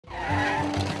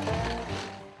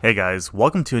Hey guys,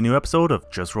 welcome to a new episode of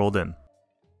Just Rolled In.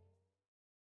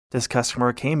 This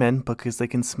customer came in because they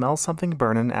can smell something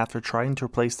burning after trying to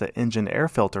replace the engine air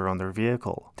filter on their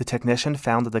vehicle. The technician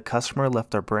found that the customer left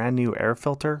their brand new air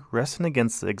filter resting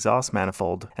against the exhaust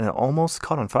manifold and it almost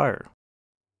caught on fire.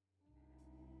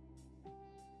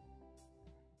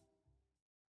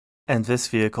 And this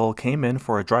vehicle came in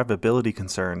for a drivability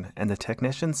concern, and the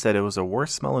technician said it was the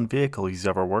worst smelling vehicle he's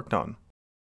ever worked on.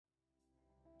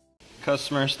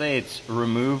 Customer states,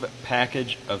 remove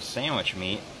package of sandwich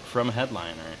meat from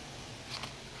headliner.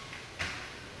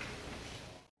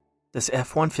 This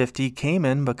F-150 came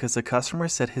in because the customer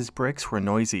said his brakes were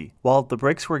noisy. Well, the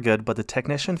brakes were good, but the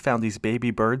technician found these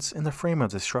baby birds in the frame of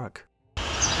this truck.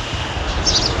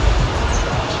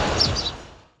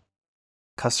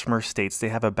 Customer states they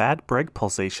have a bad brake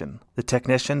pulsation. The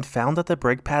technician found that the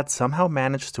brake pad somehow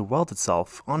managed to weld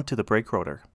itself onto the brake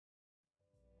rotor.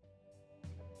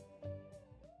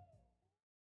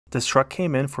 This truck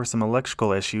came in for some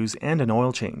electrical issues and an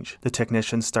oil change. The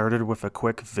technician started with a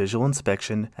quick visual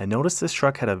inspection and noticed this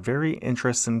truck had a very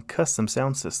interesting custom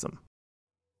sound system.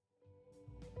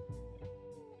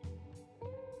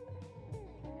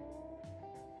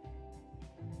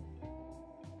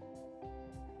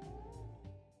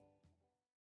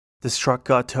 This truck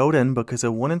got towed in because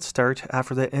it wouldn't start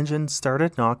after the engine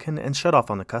started knocking and shut off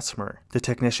on the customer. The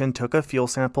technician took a fuel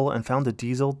sample and found the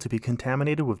diesel to be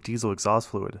contaminated with diesel exhaust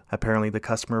fluid. Apparently the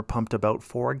customer pumped about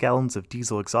 4 gallons of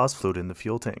diesel exhaust fluid in the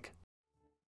fuel tank.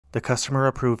 The customer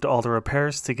approved all the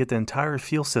repairs to get the entire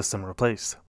fuel system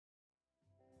replaced.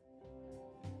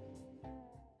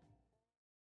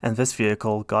 And this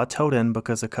vehicle got towed in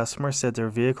because the customer said their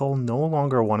vehicle no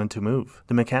longer wanted to move.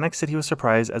 The mechanic said he was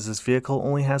surprised as this vehicle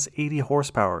only has 80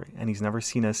 horsepower and he's never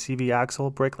seen a CV axle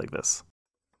brake like this.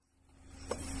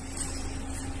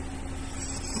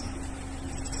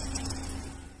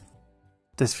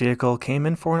 This vehicle came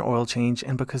in for an oil change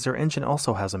and because their engine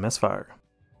also has a misfire.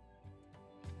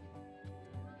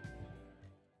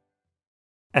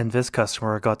 And this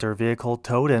customer got their vehicle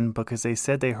towed in because they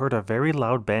said they heard a very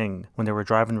loud bang when they were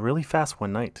driving really fast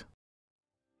one night.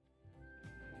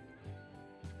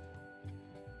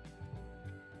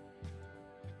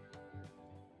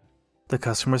 The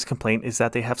customer's complaint is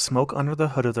that they have smoke under the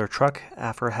hood of their truck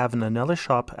after having another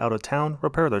shop out of town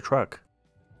repair their truck.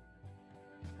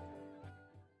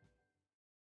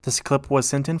 This clip was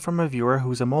sent in from a viewer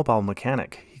who's a mobile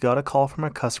mechanic. He got a call from a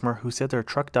customer who said their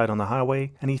truck died on the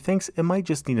highway and he thinks it might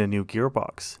just need a new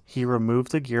gearbox. He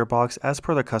removed the gearbox as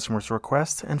per the customer's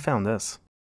request and found this.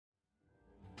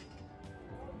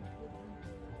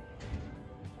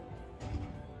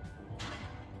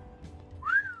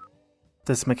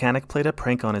 This mechanic played a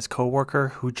prank on his coworker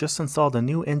who just installed a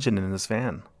new engine in his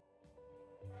van.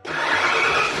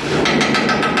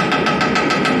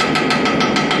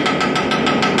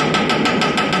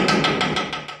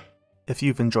 If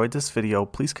you've enjoyed this video,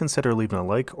 please consider leaving a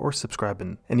like or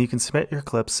subscribing, and you can submit your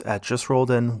clips at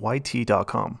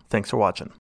justrolledyt.com. Thanks for watching.